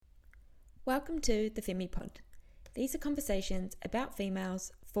Welcome to the FemiPod. These are conversations about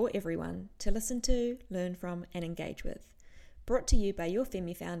females for everyone to listen to, learn from, and engage with. Brought to you by your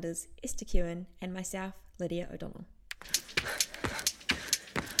Femi founders, Esther Kewen and myself, Lydia O'Donnell.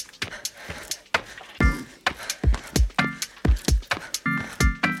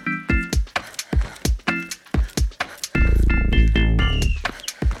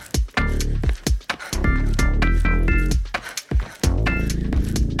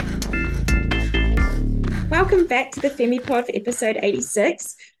 Welcome back to the FemiPod for episode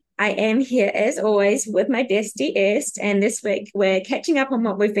 86. I am here as always with my bestie Est, and this week we're catching up on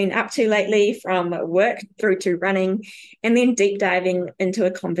what we've been up to lately, from work through to running, and then deep diving into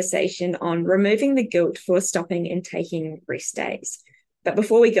a conversation on removing the guilt for stopping and taking rest days. But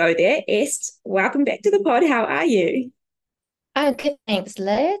before we go there, Est, welcome back to the pod. How are you? Good, thanks,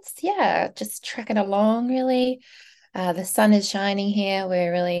 Liz. Yeah, just trucking along really. The sun is shining here.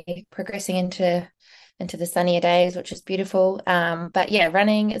 We're really progressing into the sunnier days, which is beautiful. But yeah,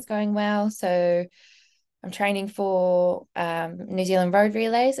 running is going well. So I'm training for New Zealand road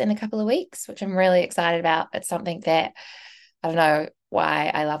relays in a couple of weeks, which I'm really excited about. It's something that I don't know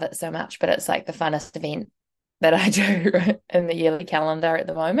why I love it so much, but it's like the funnest event that I do in the yearly calendar at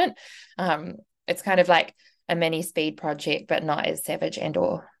the moment. It's kind of like a mini speed project, but not as savage and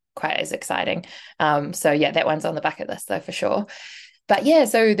or quite as exciting. So yeah, that one's on the bucket list though for sure. But yeah,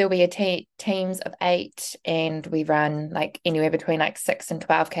 so there'll be teams of 8, and we run like anywhere between like 6 and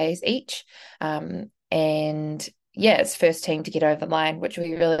 12 Ks each. And yeah, it's first team to get over the line, which will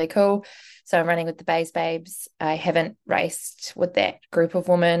be really cool. So I'm running with the Bays Babes. I haven't raced with that group of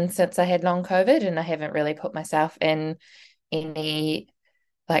women since I had long COVID, and I haven't really put myself in any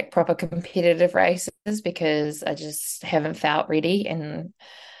like proper competitive races because I just haven't felt ready, and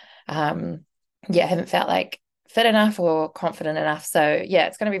yeah, haven't felt like fit enough or confident enough. So yeah,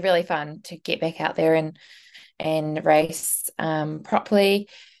 it's going to be really fun to get back out there and race properly.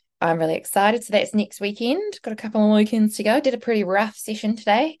 I'm really excited. So that's next weekend. Got a couple of weekends to go. Did a pretty rough session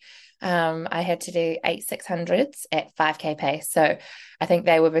today. I had to do 8 600s at 5K pace. So I think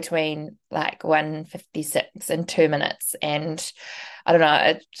they were between like 1:56 and 2 minutes. And I don't know,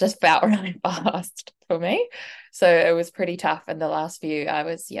 it just felt really fast for me. So it was pretty tough. In the last few, I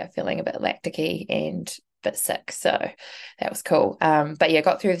was, yeah, feeling a bit lacticy and a bit sick. So that was cool. But yeah,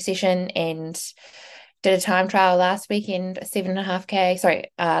 got through the session and did a time trial last weekend, 7.5K,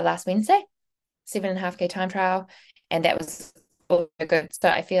 sorry, last Wednesday, 7.5K time trial. And that was all good. So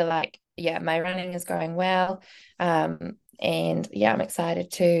I feel like, yeah, my running is going well. And yeah, I'm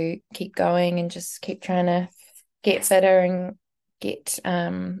excited to keep going and just keep trying to get fitter and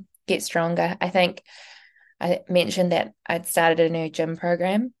get stronger. I think I mentioned that I'd started a new gym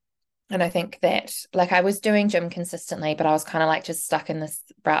program. And I think that like I was doing gym consistently, but I was kind of like just stuck in this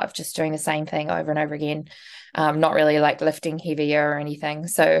route of just doing the same thing over and over again, not really like lifting heavier or anything.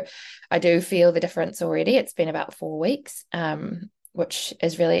 So I do feel the difference already. It's been about 4 weeks, which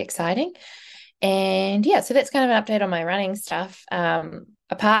is really exciting. And yeah, so that's kind of an update on my running stuff.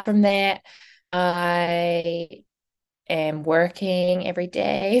 Apart from that, I am working every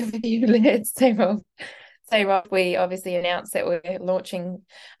day with you, Liz. Same old. We obviously announced that we're launching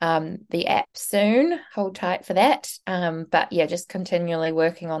the app soon. Hold tight for that. But yeah, just continually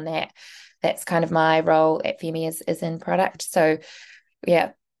working on that. That's kind of my role at Femi is in product. So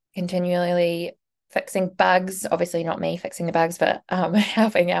yeah, continually fixing bugs. Obviously not me fixing the bugs, but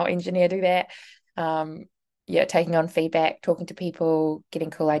helping our engineer do that. Um, yeah, taking on feedback, talking to people, getting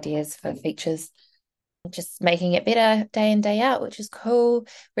cool ideas for features, just making it better day in, day out, which is cool.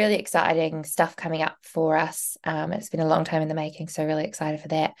 Really exciting stuff coming up for us. It's been a long time in the making, so really excited for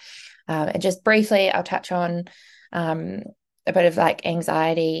that. And just briefly, I'll touch on a bit of like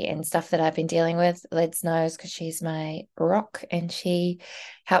anxiety and stuff that I've been dealing with. Liz knows because she's my rock and she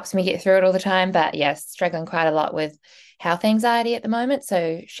helps me get through it all the time. But yes, struggling quite a lot with health anxiety at the moment.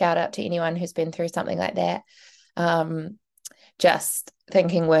 So shout out to anyone who's been through something like that. Just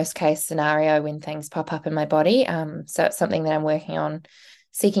thinking worst case scenario when things pop up in my body. So it's something that I'm working on,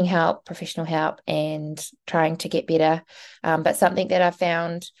 seeking help, professional help, and trying to get better. But something that I've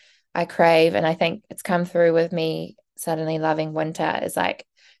found I crave, and I think it's come through with me suddenly loving winter, is like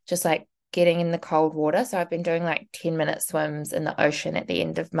just like getting in the cold water. So I've been doing like 10-minute swims in the ocean at the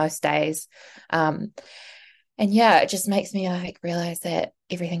end of most days. And yeah, it just makes me like realize that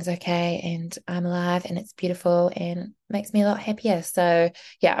everything's okay and I'm alive and it's beautiful and makes me a lot happier. So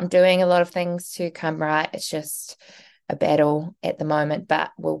yeah, I'm doing a lot of things to come right. It's just a battle at the moment,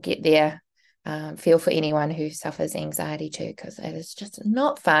 but we'll get there. Feel for anyone who suffers anxiety too, because it is just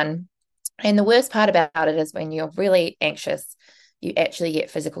not fun. And the worst part about it is when you're really anxious you actually get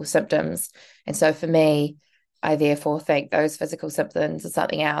physical symptoms. And so for me, I therefore think those physical symptoms are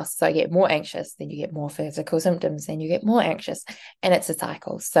something else. So I get more anxious, then you get more physical symptoms, then you get more anxious, and it's a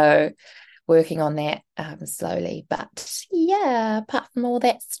cycle. So working on that slowly. But yeah, apart from all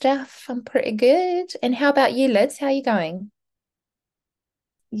that stuff, I'm pretty good. And how about you, Liz? How are you going?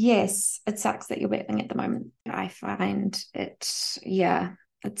 Yes, it sucks that you're battling at the moment. I find yeah,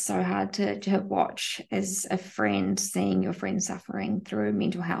 it's so hard to watch as a friend, seeing your friend suffering through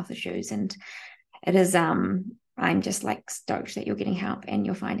mental health issues. And it is, I'm just like stoked that you're getting help and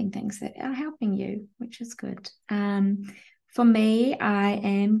you're finding things that are helping you, which is good. For me, I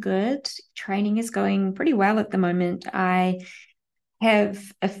am good. Training is going pretty well at the moment. I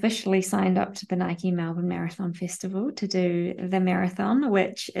have officially signed up to the Nike Melbourne Marathon Festival to do the marathon,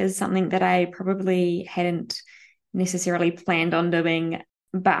 which is something that I probably hadn't necessarily planned on doing,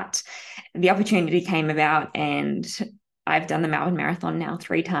 but the opportunity came about and I've done the Melbourne Marathon now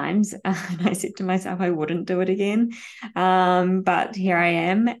 3 times. And I said to myself, I wouldn't do it again. But here I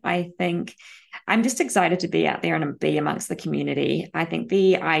am. I think I'm just excited to be out there and be amongst the community. I think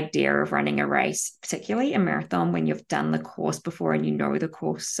the idea of running a race, particularly a marathon, when you've done the course before and you know the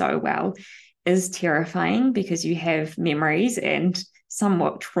course so well, is terrifying because you have memories and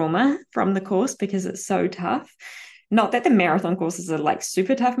somewhat trauma from the course because it's so tough. Not that the marathon courses are like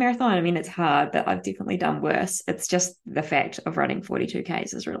super tough marathon. I mean, it's hard, but I've definitely done worse. It's just the fact of running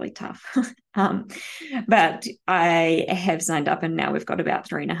 42Ks is really tough. um, but I have signed up and now we've got about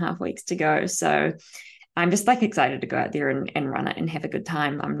 3.5 weeks to go. So I'm just like excited to go out there and run it and have a good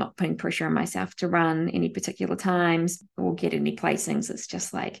time. I'm not putting pressure on myself to run any particular times or get any placings. It's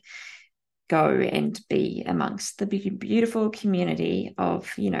just like go and be amongst the beautiful community of,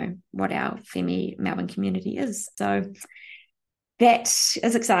 what our Femi Melbourne community is. So that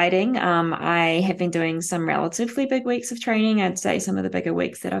is exciting. I have been doing some relatively big weeks of training. I'd say some of the bigger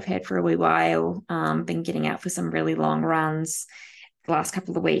weeks that I've had for a wee while. Been getting out for some really long runs. The last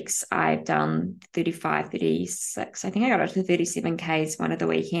couple of weeks, I've done 35, 36. I think I got up to 37Ks one of the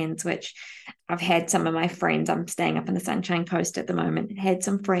weekends, which I've had some of my friends. I'm staying up in the Sunshine Coast at the moment. Had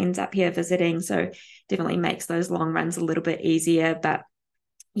some friends up here visiting, so definitely makes those long runs a little bit easier. But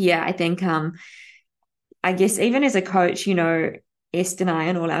yeah, I think I guess even as a coach, Est and I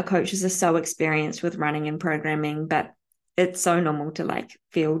and all our coaches are so experienced with running and programming, but it's so normal to like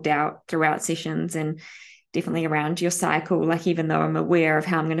feel doubt throughout sessions and definitely around your cycle. Like, even though I'm aware of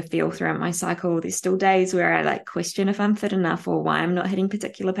how I'm going to feel throughout my cycle, there's still days where I like question if I'm fit enough or why I'm not hitting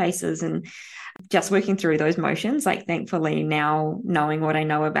particular paces, and just working through those motions. Like, thankfully now knowing what I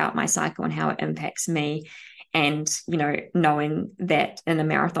know about my cycle and how it impacts me, and knowing that in a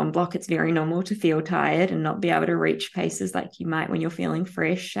marathon block it's very normal to feel tired and not be able to reach paces like you might when you're feeling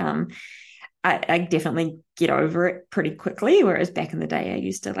fresh. I definitely get over it pretty quickly. Whereas back in the day, I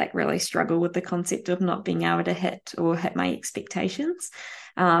used to like really struggle with the concept of not being able to hit my expectations.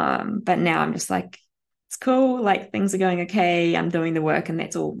 But now I'm just like, it's cool. Like, things are going okay. I'm doing the work, and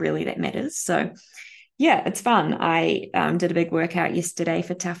that's all really that matters. So yeah, it's fun. I did a big workout yesterday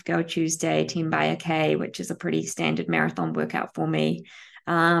for Tough Girl Tuesday, 10 by a K, which is a pretty standard marathon workout for me.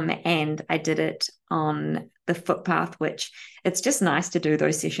 And I did it on the footpath, which it's just nice to do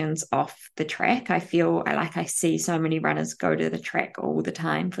those sessions off the track. I see so many runners go to the track all the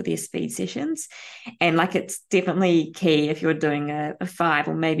time for their speed sessions. And like, it's definitely key if you're doing a 5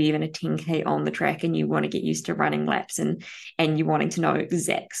 or maybe even a 10K on the track and you want to get used to running laps and you wanting to know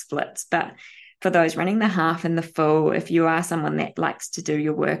exact splits. But for those running the half and the full, if you are someone that likes to do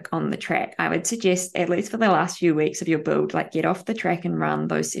your work on the track, I would suggest, at least for the last few weeks of your build, like, get off the track and run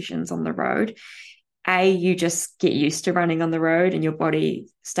those sessions on the road. You just get used to running on the road and your body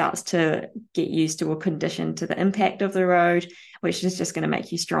starts to get used to or conditioned to the impact of the road, which is just going to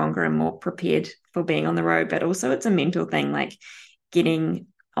make you stronger and more prepared for being on the road. But also it's a mental thing, like getting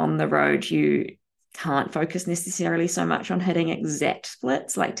on the road, you can't focus necessarily so much on hitting exact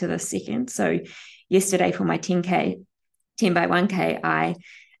splits like to the second. So yesterday for my 10K, 10 by 1K, I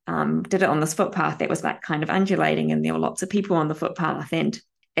did it on this footpath that was like kind of undulating and there were lots of people on the footpath, and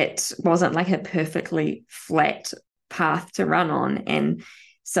it wasn't like a perfectly flat path to run on. And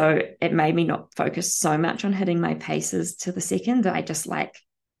so it made me not focus so much on hitting my paces to the second. I just like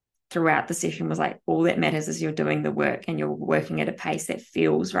throughout the session was like, all that matters is you're doing the work and you're working at a pace that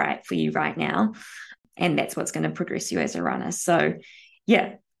feels right for you right now. And that's what's going to progress you as a runner. So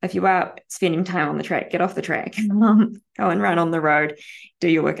yeah, if you are spending time on the track, get off the track, go and run on the road, do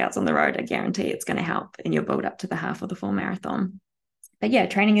your workouts on the road. I guarantee it's going to help in your build up to the half or the full marathon. But yeah,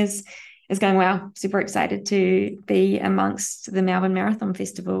 training is going well. Super excited to be amongst the Melbourne Marathon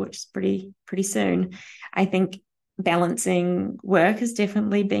Festival, which is pretty soon. I think balancing work has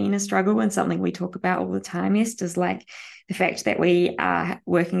definitely been a struggle, and something we talk about all the time, is like the fact that we are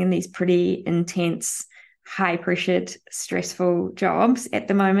working in these pretty intense, high pressured, stressful jobs at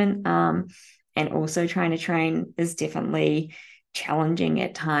the moment. And also trying to train is definitely challenging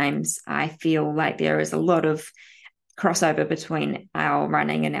at times. I feel like there is a lot of crossover between our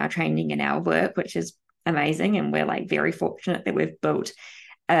running and our training and our work, which is amazing. And we're like very fortunate that we've built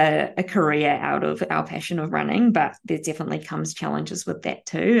a career out of our passion of running, but there definitely comes challenges with that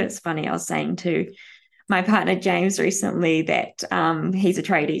too. It's funny, I was saying to my partner James recently that he's a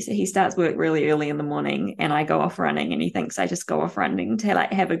tradie, so he starts work really early in the morning, and I go off running, and he thinks I just go off running to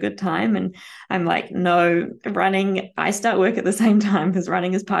like have a good time, and I'm like, no, running, I start work at the same time because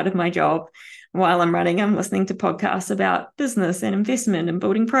running is part of my job. While I'm running, I'm listening to podcasts about business and investment and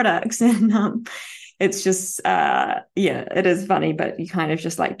building products, and it's just yeah, it is funny, but you kind of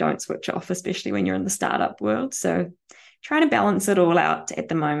just like don't switch off, especially when you're in the startup world. So trying to balance it all out at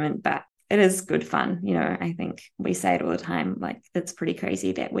the moment, but it is good fun. I think we say it all the time, like it's pretty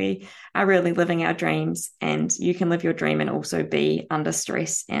crazy that we are really living our dreams, and you can live your dream and also be under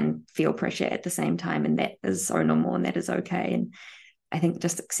stress and feel pressure at the same time, and that is so normal and that is okay. And I think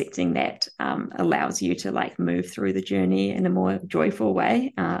just accepting that allows you to like move through the journey in a more joyful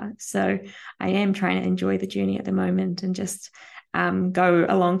way. So I am trying to enjoy the journey at the moment and just go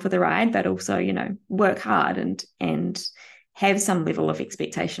along for the ride, but also, work hard and have some level of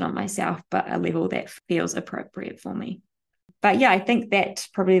expectation on myself, but a level that feels appropriate for me. But yeah, I think that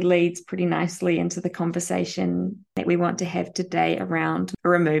probably leads pretty nicely into the conversation that we want to have today around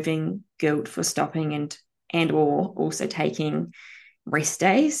removing guilt for stopping and or also taking rest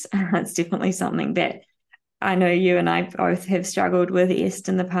days. It's definitely something that I know you and I both have struggled with, Est,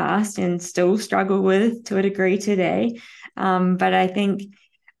 in the past and still struggle with to a degree today. But I think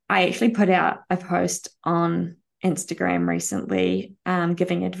I actually put out a post on Instagram recently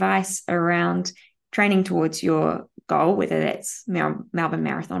giving advice around training towards your goal, whether that's Melbourne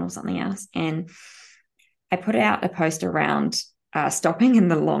Marathon or something else. And I put out a post around stopping in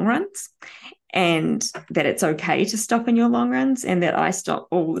the long runs, and that it's okay to stop in your long runs, and that I stop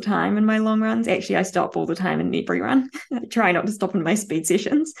all the time in my long runs. Actually, I stop all the time in every run. I try not to stop in my speed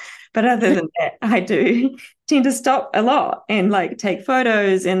sessions. But other than that, I do tend to stop a lot and like take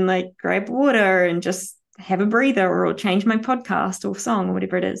photos and like grab water and just have a breather or change my podcast or song or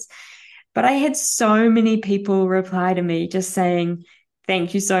whatever it is. But I had so many people reply to me just saying,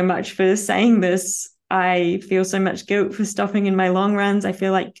 thank you so much for saying this. I feel so much guilt for stopping in my long runs. I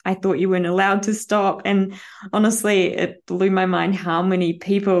feel like I thought you weren't allowed to stop. And honestly, it blew my mind how many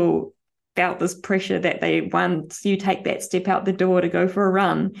people felt this pressure that once you take that step out the door to go for a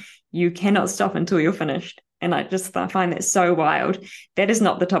run, you cannot stop until you're finished. And I find that so wild. That is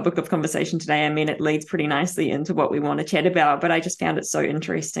not the topic of conversation today. I mean, it leads pretty nicely into what we want to chat about, but I just found it so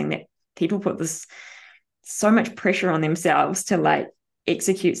interesting that people put this so much pressure on themselves to like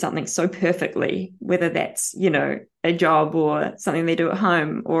execute something so perfectly, whether that's, a job or something they do at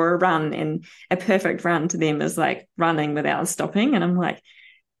home or a run, and a perfect run to them is like running without stopping. And I'm like,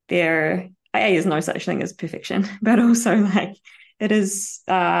 there is no such thing as perfection, but also like it is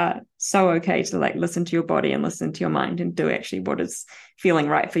so okay to like listen to your body and listen to your mind and do actually what is feeling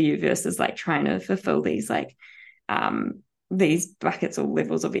right for you versus like trying to fulfill these buckets or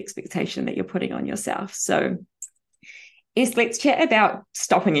levels of expectation that you're putting on yourself. So yes, let's chat about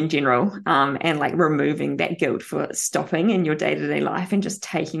stopping in general, and like removing that guilt for stopping in your day-to-day life and just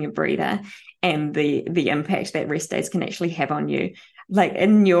taking a breather, and the impact that rest days can actually have on you. Like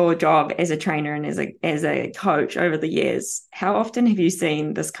in your job as a trainer and as a coach over the years, how often have you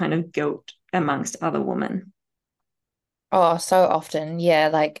seen this kind of guilt amongst other women? Oh, so often. Yeah,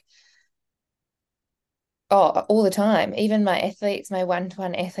 like all the time. Even my athletes, my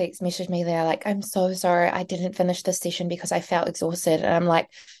one-to-one athletes message me. They're like, I'm so sorry. I didn't finish this session because I felt exhausted. And I'm like,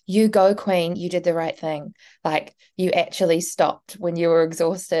 you go, Queen. You did the right thing. Like you actually stopped when you were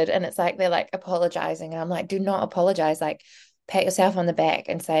exhausted. And it's like, they're like apologizing. And I'm like, do not apologize. Like pat yourself on the back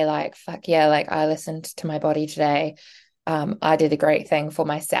and say like, fuck yeah, like I listened to my body today. I did a great thing for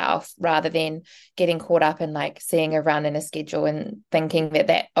myself, rather than getting caught up in like seeing a run in a schedule and thinking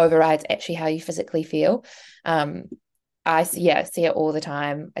that overrides actually how you physically feel. Um, see it all the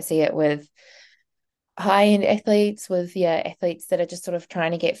time. I see it with high-end athletes, with athletes that are just sort of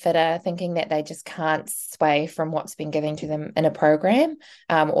trying to get fitter, thinking that they just can't sway from what's been given to them in a program,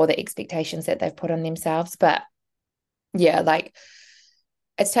 or the expectations that they've put on themselves. But yeah, like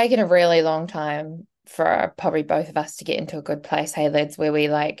it's taken a really long time for probably both of us to get into a good place, hey lids, where we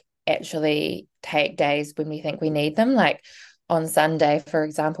like actually take days when we think we need them. Like on Sunday, for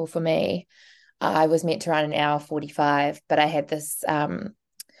example, for me, I was meant to run an hour 45, but I had this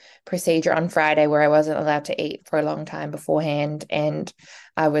procedure on Friday where I wasn't allowed to eat for a long time beforehand. And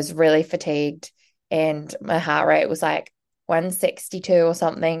I was really fatigued and my heart rate was like 162 or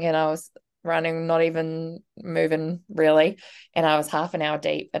something. And I was running, not even moving really. And I was half an hour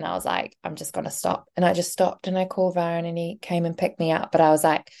deep and I was like, I'm just going to stop. And I just stopped and I called Varun and he came and picked me up. But I was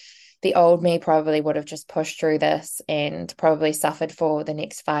like, the old me probably would have just pushed through this and probably suffered for the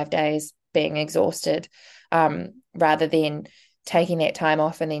next 5 days being exhausted, rather than taking that time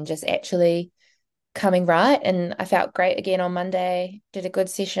off and then just actually coming right. And I felt great again on Monday, did a good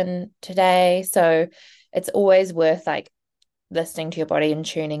session today. So it's always worth like listening to your body and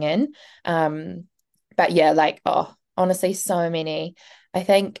tuning in. But yeah, like, oh, honestly, so many. I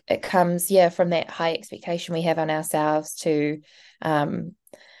think it comes, yeah, from that high expectation we have on ourselves to,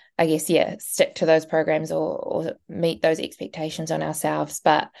 I guess, yeah, stick to those programs or meet those expectations on ourselves.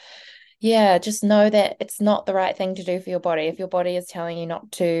 But yeah, just know that it's not the right thing to do for your body. If your body is telling you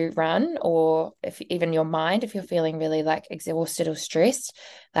not to run, or if even your mind, if you're feeling really like exhausted or stressed,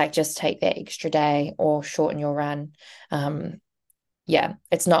 like just take that extra day or shorten your run. Yeah,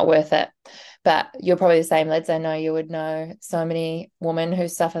 it's not worth it. But you're probably the same, Lids. I know you would know so many women who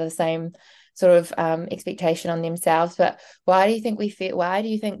suffer the same sort of expectation on themselves. But why do you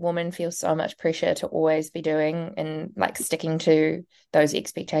think women feel so much pressure to always be doing and like sticking to those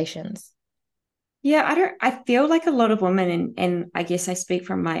expectations? Yeah, I feel like a lot of women, and I guess I speak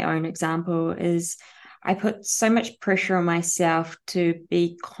from my own example, is I put so much pressure on myself to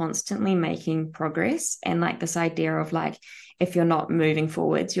be constantly making progress, and like this idea of like, if you're not moving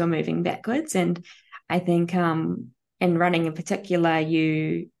forwards, you're moving backwards. And I think in running in particular,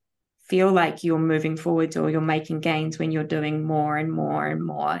 you feel like you're moving forwards or you're making gains when you're doing more and more and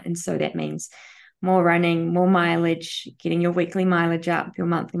more. And so that means more running, more mileage, getting your weekly mileage up, your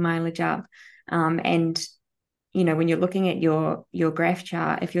monthly mileage up. And when you're looking at your graph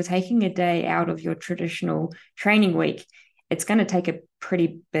chart, if you're taking a day out of your traditional training week, it's going to take a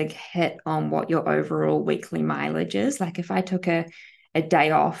pretty big hit on what your overall weekly mileage is. Like if I took a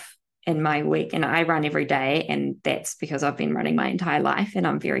day off in my week, and I run every day, and that's because I've been running my entire life and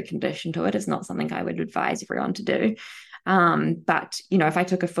I'm very conditioned to it. It's not something I would advise everyone to do. But if I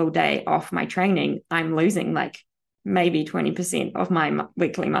took a full day off my training, I'm losing like maybe 20% of my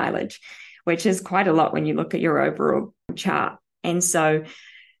weekly mileage, which is quite a lot when you look at your overall chart. And so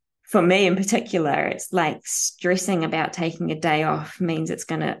for me in particular, it's like stressing about taking a day off means it's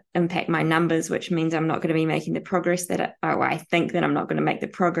going to impact my numbers, which means I'm not going to be making the progress I think that I'm not going to make the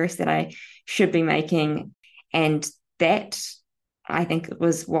progress that I should be making. And that, I think,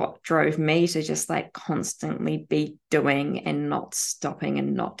 was what drove me to just like constantly be doing and not stopping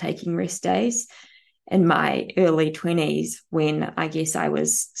and not taking rest days in my early 20s, when I guess I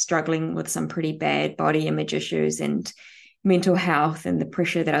was struggling with some pretty bad body image issues and mental health and the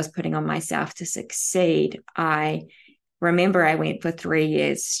pressure that I was putting on myself to succeed. I remember I went for 3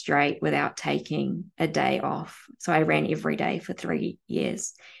 years straight without taking a day off. So I ran every day for 3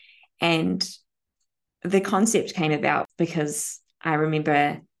 years. And the concept came about because I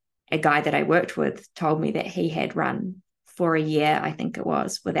remember a guy that I worked with told me that he had run for a year, I think it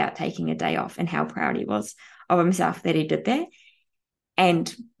was, without taking a day off, and how proud he was of himself that he did that.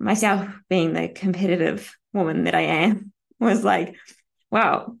 And myself, being the competitive woman that I am, was like,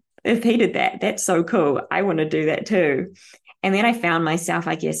 wow, if he did that, that's so cool. I want to do that too. And then I found myself,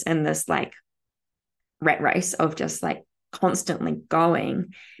 I guess, in this like rat race of just like constantly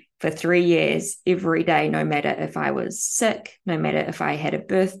going for 3 years every day, no matter if I was sick, no matter if I had a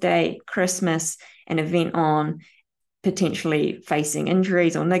birthday, Christmas, an event on, potentially facing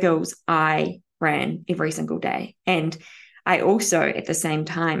injuries or niggles. I ran every single day. And I also, at the same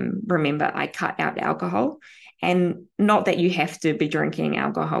time, remember I cut out alcohol. And not that you have to be drinking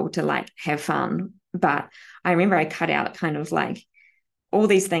alcohol to like have fun, but I remember I cut out kind of like all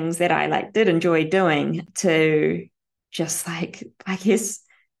these things that I like did enjoy doing to just like, I guess,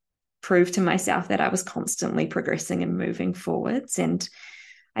 prove to myself that I was constantly progressing and moving forwards. And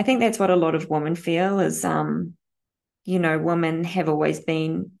I think that's what a lot of women feel is, women have always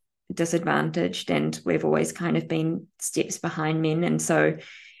been disadvantaged and we've always kind of been steps behind men. And so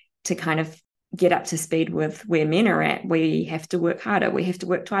to kind of get up to speed with where men are at, we have to work harder. We have to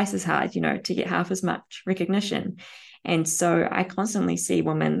work twice as hard, to get half as much recognition. And so I constantly see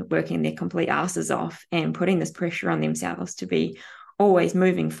women working their complete asses off and putting this pressure on themselves to be always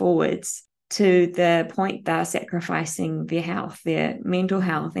moving forwards, to the point they're sacrificing their health, their mental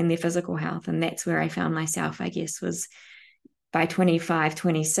health and their physical health. And that's where I found myself, I guess, was by 25,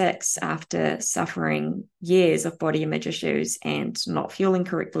 26, after suffering years of body image issues and not fueling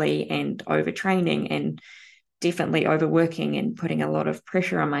correctly and overtraining and definitely overworking and putting a lot of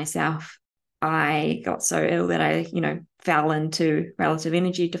pressure on myself, I got so ill that I, fell into relative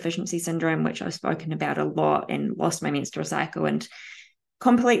energy deficiency syndrome, which I've spoken about a lot, and lost my menstrual cycle and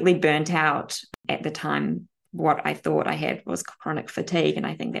completely burnt out at the time. What I thought I had was chronic fatigue. And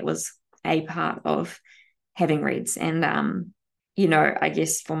I think that was a part of having RED-S. And, I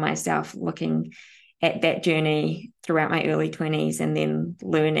guess for myself, looking at that journey throughout my early 20s and then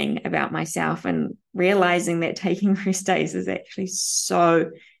learning about myself and realizing that taking rest days is actually so,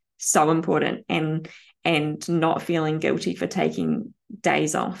 so important, and not feeling guilty for taking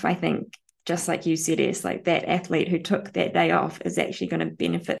days off. I think, just like you said, Es, like that athlete who took that day off is actually going to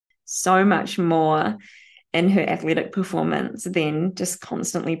benefit so much more in her athletic performance than just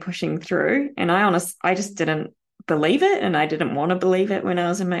constantly pushing through. And I just didn't believe it, and I didn't want to believe it when I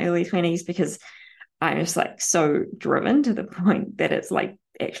was in my early 20s, because I'm just like so driven to the point that it's like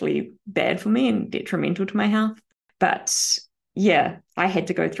actually bad for me and detrimental to my health. But yeah, I had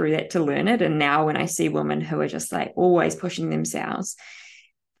to go through that to learn it. And now when I see women who are just like always pushing themselves,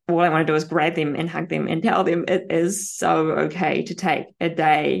 all I want to do is grab them and hug them and tell them it is so okay to take a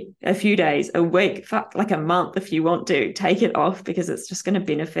day, a few days, a week, fuck, like a month if you want to take it off, because it's just going to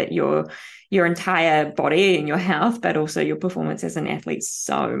benefit your entire body and your health, but also your performance as an athlete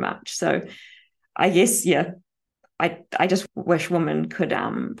so much. So I guess, yeah, I just wish women could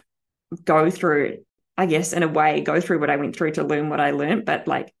go through, I guess, in a way, go through what I went through to learn what I learned. But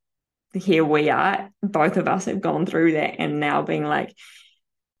like, here we are, both of us have gone through that, and now being like,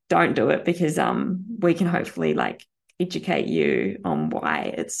 don't do it, because we can hopefully like educate you on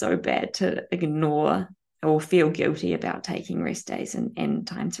why it's so bad to ignore or feel guilty about taking rest days and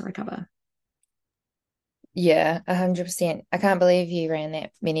time to recover. Yeah, 100%. I can't believe you ran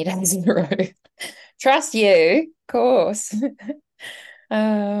that many days in a row. Trust you, of course.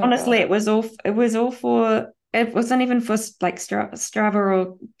 Oh Honestly, God. it was all for, it wasn't even for like Strava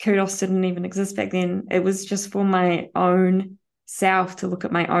or Kudos didn't even exist back then. It was just for my own self, to look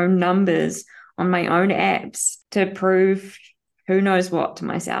at my own numbers on my own apps to prove who knows what to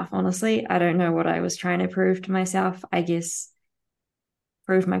myself. Honestly, I don't know what I was trying to prove to myself. I guess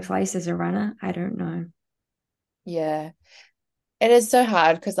prove my place as a runner. I don't know. Yeah. It is so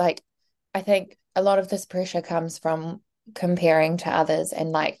hard because like I think a lot of this pressure comes from comparing to others,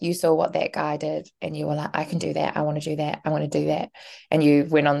 and like you saw what that guy did and you were like, I can do that, I want to do that, I want to do that. And you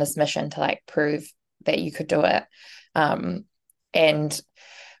went on this mission to like prove that you could do it. And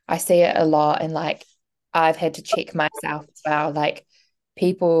I see it a lot, and like I've had to check myself as well. Like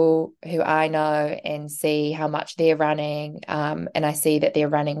people who I know and see how much they're running, and I see that they're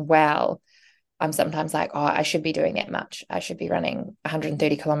running well. I'm sometimes like, oh, I should be doing that much. I should be running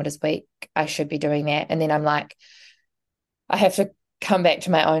 130 kilometers a week. I should be doing that. And then I'm like, I have to come back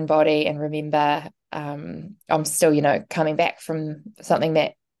to my own body and remember I'm still, coming back from something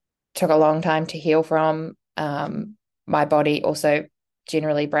that took a long time to heal from. My body also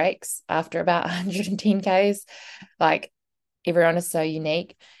generally breaks after about 110 Ks. Like everyone is so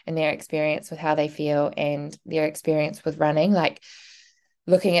unique in their experience with how they feel and their experience with running. Like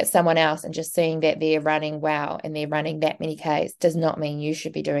looking at someone else and just seeing that they're running well and they're running that many Ks does not mean you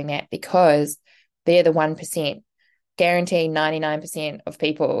should be doing that, because they're the 1%. Guarantee 99% of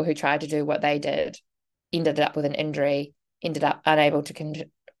people who tried to do what they did ended up with an injury, ended up unable to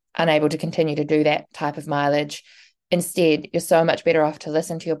continue to do that type of mileage. Instead, you're so much better off to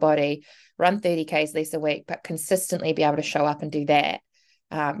listen to your body, run 30 Ks less a week, but consistently be able to show up and do that.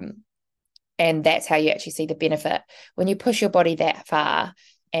 And that's how you actually see the benefit. When you push your body that far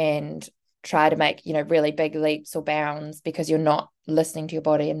and try to make, really big leaps or bounds because you're not listening to your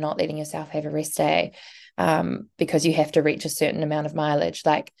body and not letting yourself have a rest day, because you have to reach a certain amount of mileage,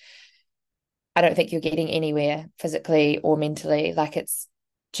 like I don't think you're getting anywhere physically or mentally. Like it's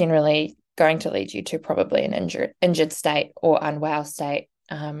generally going to lead you to probably an injured state or unwell state.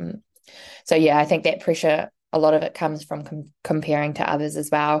 So yeah, I think that pressure, a lot of it comes from comparing to others as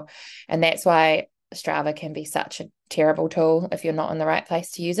well. And that's why Strava can be such a terrible tool if you're not in the right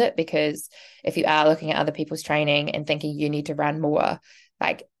place to use it, because if you are looking at other people's training and thinking you need to run more,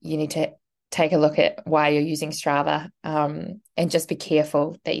 like you need to take a look at why you're using Strava, and just be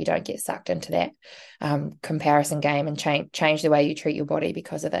careful that you don't get sucked into that comparison game and change the way you treat your body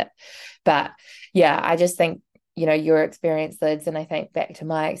because of it. But yeah, I just think, your experience, Lids, and I think back to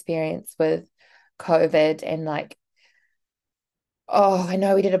my experience with COVID and like, oh, I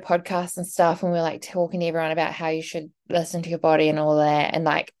know we did a podcast and stuff and we are like talking to everyone about how you should listen to your body and all that. And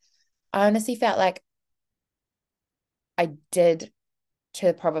like, I honestly felt like I did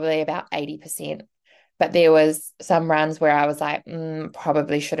to probably about 80%. But there was some runs where I was like,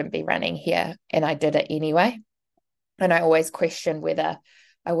 probably shouldn't be running here. And I did it anyway. And I always questioned whether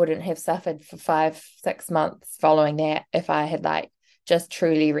I wouldn't have suffered for 5, 6 months following that if I had like just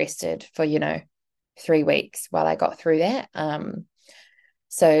truly rested for, 3 weeks while I got through that.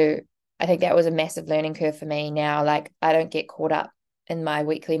 So I think that was a massive learning curve for me now. Like I don't get caught up in my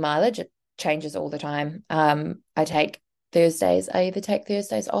weekly mileage. It changes all the time. I either take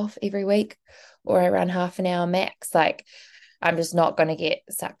Thursdays off every week or I run half an hour max. Like I'm just not going to get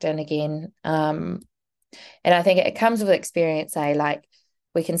sucked in again. And I think it comes with experience, like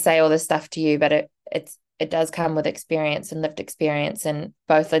we can say all this stuff to you, but it does come with experience and lived experience. And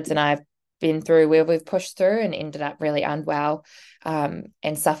both Lids and I have been through where we've pushed through and ended up really unwell, and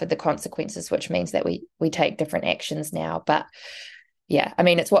suffered the consequences, which means that we take different actions now. But yeah, I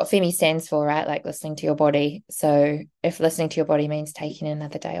mean, it's what FEMI stands for, right? Like listening to your body. So if listening to your body means taking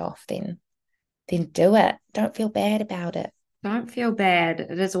another day off, then do it. Don't feel bad about it. Don't feel bad.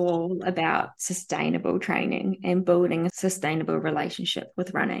 It is all about sustainable training and building a sustainable relationship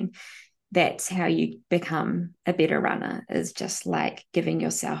with running. That's how you become a better runner, is just like giving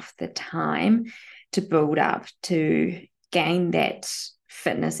yourself the time to build up, to gain that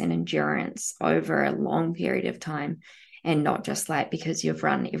fitness and endurance over a long period of time, and not just like because you've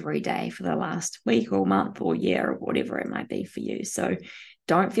run every day for the last week or month or year or whatever it might be for you. So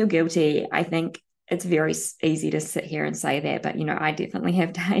don't feel guilty. I think it's very easy to sit here and say that, but I definitely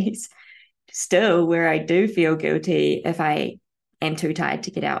have days still where I do feel guilty if I am too tired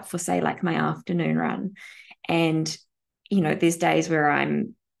to get out for, say, like my afternoon run. And there's days where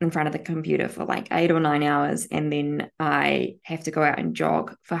I'm in front of the computer for like 8 or 9 hours, and then I have to go out and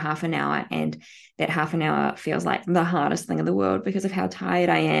jog for half an hour, and that half an hour feels like the hardest thing in the world because of how tired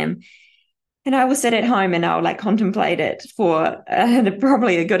I am. And I will sit at home and I'll like contemplate it for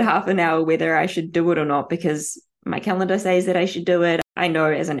probably a good half an hour whether I should do it or not, because my calendar says that I should do it. I know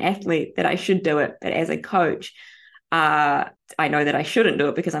as an athlete that I should do it, but as a coach, I know that I shouldn't do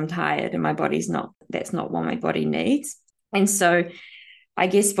it because I'm tired and that's not what my body needs. And so I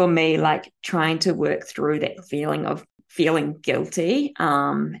guess for me, like trying to work through that feeling of feeling guilty,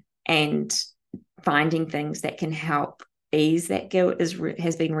 and finding things that can help ease that guilt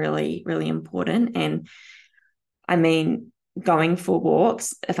has been really, really important. And I mean, going for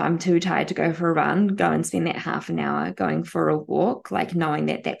walks, if I'm too tired to go for a run, go and spend that half an hour going for a walk, like knowing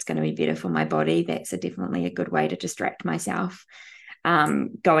that that's going to be better for my body. That's definitely a good way to distract myself.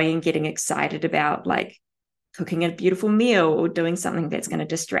 Going and getting excited about like cooking a beautiful meal or doing something that's going to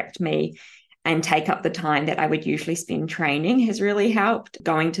distract me and take up the time that I would usually spend training has really helped.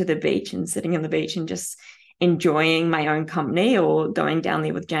 Going to the beach and sitting on the beach and just enjoying my own company, or going down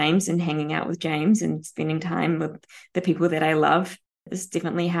there with James and hanging out with James and spending time with the people that I love, has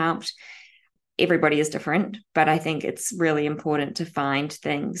definitely helped. Everybody is different, but I think it's really important to find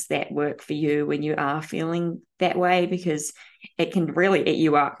things that work for you when you are feeling that way, because it can really eat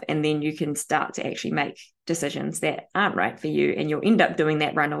you up, and then you can start to actually make decisions that aren't right for you, and you'll end up doing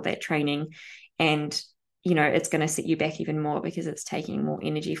that run or that training, and it's going to set you back even more because it's taking more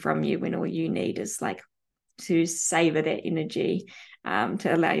energy from you when all you need is like to savor that energy, to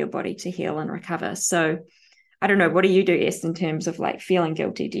allow your body to heal and recover. So I don't know, what do you do, Est, in terms of like feeling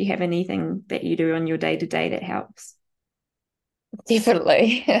guilty? Do you have anything that you do on your day-to-day that helps?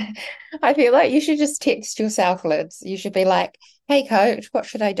 Definitely. I feel like you should just text yourself, Lids. You should be like, hey, coach, what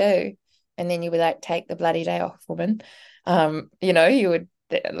should I do? And then you'll be like, take the bloody day off, woman. You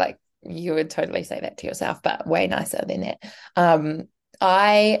would totally say that to yourself, but way nicer than that.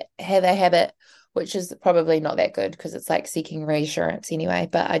 I have a habit, which is probably not that good because it's like seeking reassurance anyway,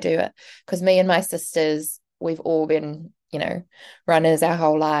 but I do it because me and my sisters, we've all been, runners our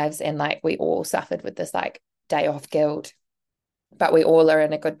whole lives, and like we all suffered with this like day off guilt, but we all are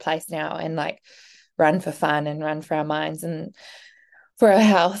in a good place now and like run for fun and run for our minds and for our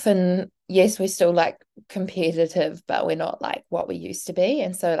health. And yes, we're still like competitive, but we're not like what we used to be.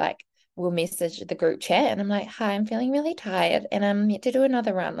 And so like we'll message the group chat and I'm like, hi, I'm feeling really tired and I'm yet to do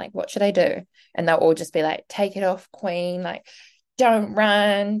another run. Like, what should I do? And they'll all just be like, take it off, queen. Like, don't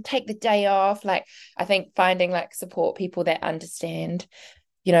run, take the day off. Like, I think finding like support people that understand,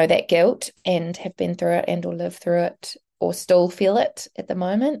 that guilt and have been through it and or live through it or still feel it at the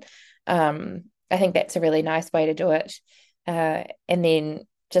moment. I think that's a really nice way to do it. And then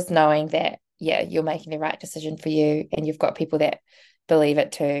just knowing that, yeah, you're making the right decision for you and you've got people that believe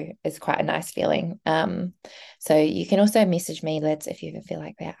it too is quite a nice feeling. So you can also message me, Lids, if you ever feel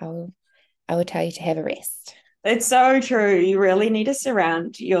like that. I will tell you to have a rest. It's so true. You really need to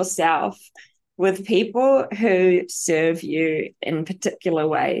surround yourself with people who serve you in particular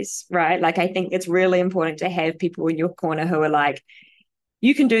ways, right? Like, I think it's really important to have people in your corner who are like,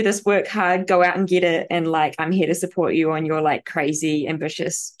 you can do this, work hard, go out and get it. And like, I'm here to support you on your like crazy,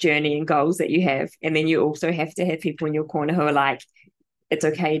 ambitious journey and goals that you have. And then you also have to have people in your corner who are like, it's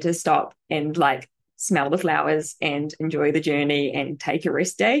okay to stop and like smell the flowers and enjoy the journey and take a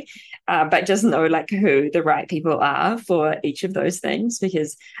rest day. But just know like who the right people are for each of those things,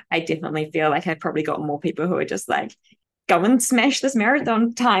 because I definitely feel like I've probably got more people who are just like, go and smash this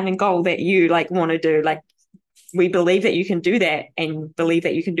marathon time and goal that you like want to do. Like, we believe that you can do that and believe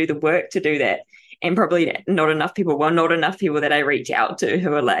that you can do the work to do that. And probably not enough people that I reach out to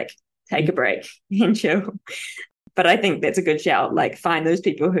who are like, take a break and chill. But I think that's a good shout. Like, find those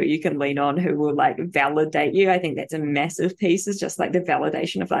people who you can lean on, who will like validate you. I think that's a massive piece, is just like the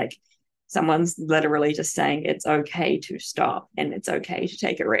validation of like someone's literally just saying it's okay to stop and it's okay to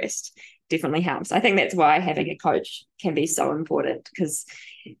take a rest. Definitely helps. I think that's why having a coach can be so important, because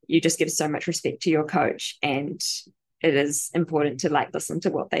you just give so much respect to your coach, and it is important to like listen to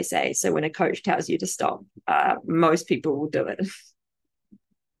what they say. So when a coach tells you to stop, most people will do it.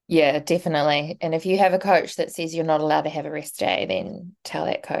 Yeah, definitely. And if you have a coach that says you're not allowed to have a rest day, then tell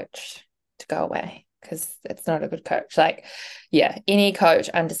that coach to go away, because it's not a good coach. Like, yeah, any coach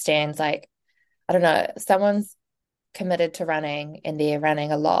understands, like, I don't know, someone's committed to running and they're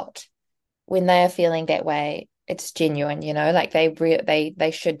running a lot. When they are feeling that way, it's genuine, like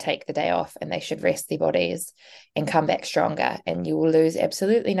they should take the day off and they should rest their bodies and come back stronger, and you will lose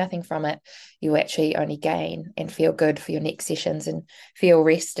absolutely nothing from it. You actually only gain and feel good for your next sessions and feel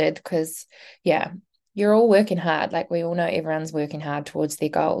rested, because yeah, you're all working hard. Like, we all know everyone's working hard towards their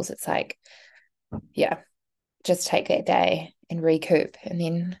goals. It's like, yeah, just take that day and recoup and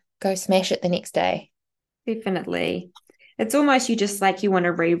then go smash it the next day. Definitely. It's almost you just like you want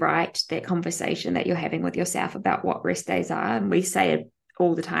to rewrite that conversation that you're having with yourself about what rest days are. And we say it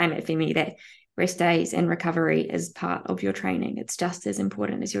all the time at Femi that rest days and recovery is part of your training. It's just as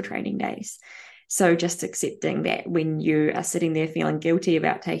important as your training days. So just accepting that when you are sitting there feeling guilty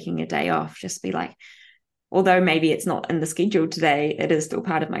about taking a day off, just be like, although maybe it's not in the schedule today, it is still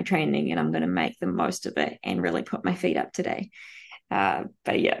part of my training and I'm going to make the most of it and really put my feet up today.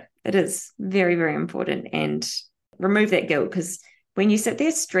 But yeah, it is very, very important. And remove that guilt, because when you sit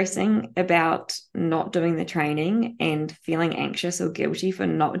there stressing about not doing the training and feeling anxious or guilty for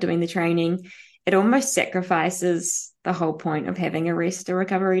not doing the training, it almost sacrifices the whole point of having a rest or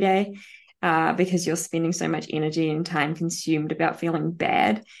recovery day, because you're spending so much energy and time consumed about feeling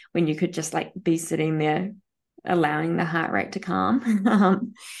bad when you could just like be sitting there allowing the heart rate to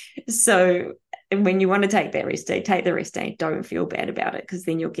calm. So when you want to take that rest day, take the rest day. Don't feel bad about it, because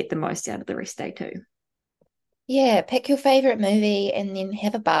then you'll get the most out of the rest day too. Yeah, pick your favorite movie and then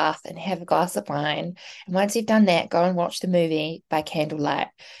have a bath and have a glass of wine. And once you've done that, go and watch the movie by candlelight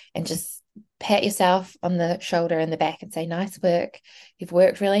and just pat yourself on the shoulder and the back and say, nice work. You've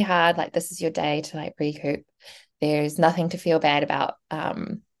worked really hard. Like, this is your day to like recoup. There's nothing to feel bad about.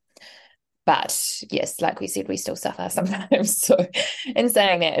 But yes, like we said, we still suffer sometimes. So in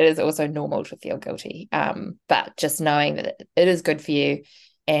saying that, it is also normal to feel guilty. But just knowing that it is good for you.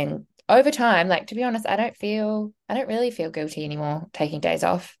 And over time, like, to be honest, I don't really feel guilty anymore taking days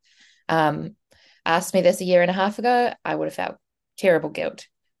off. Asked me this a year and a half ago, I would have felt terrible guilt.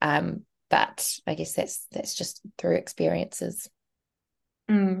 But I guess that's just through experiences.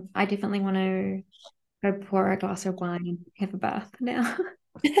 I definitely want to go pour a glass of wine and have a bath now.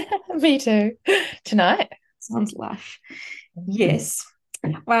 Me too. Tonight. Sounds lush. Yes.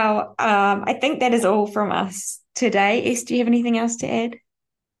 Well, I think that is all from us today. Do you have anything else to add?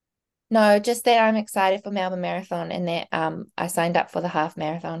 No, just that I'm excited for Melbourne Marathon, and that I signed up for the half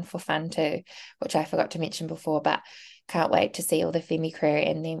marathon for fun too, which I forgot to mention before, but can't wait to see all the Femi crew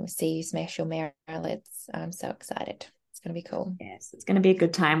and then see you smash your marathons. I'm so excited. It's going to be cool. Yes, it's going to be a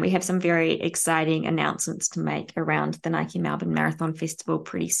good time. We have some very exciting announcements to make around the Nike Melbourne Marathon Festival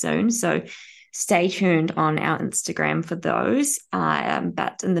pretty soon. So stay tuned on our Instagram for those.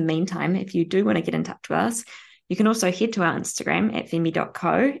 But in the meantime, if you do want to get in touch with us, you can also head to our Instagram at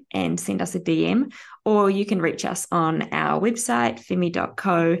femi.co and send us a DM, or you can reach us on our website,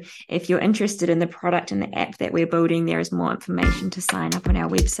 femi.co. If you're interested in the product and the app that we're building, there is more information to sign up on our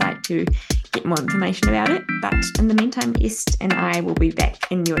website to get more information about it. But in the meantime, Est and I will be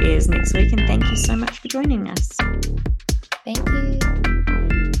back in your ears next week, and thank you so much for joining us. Thank you.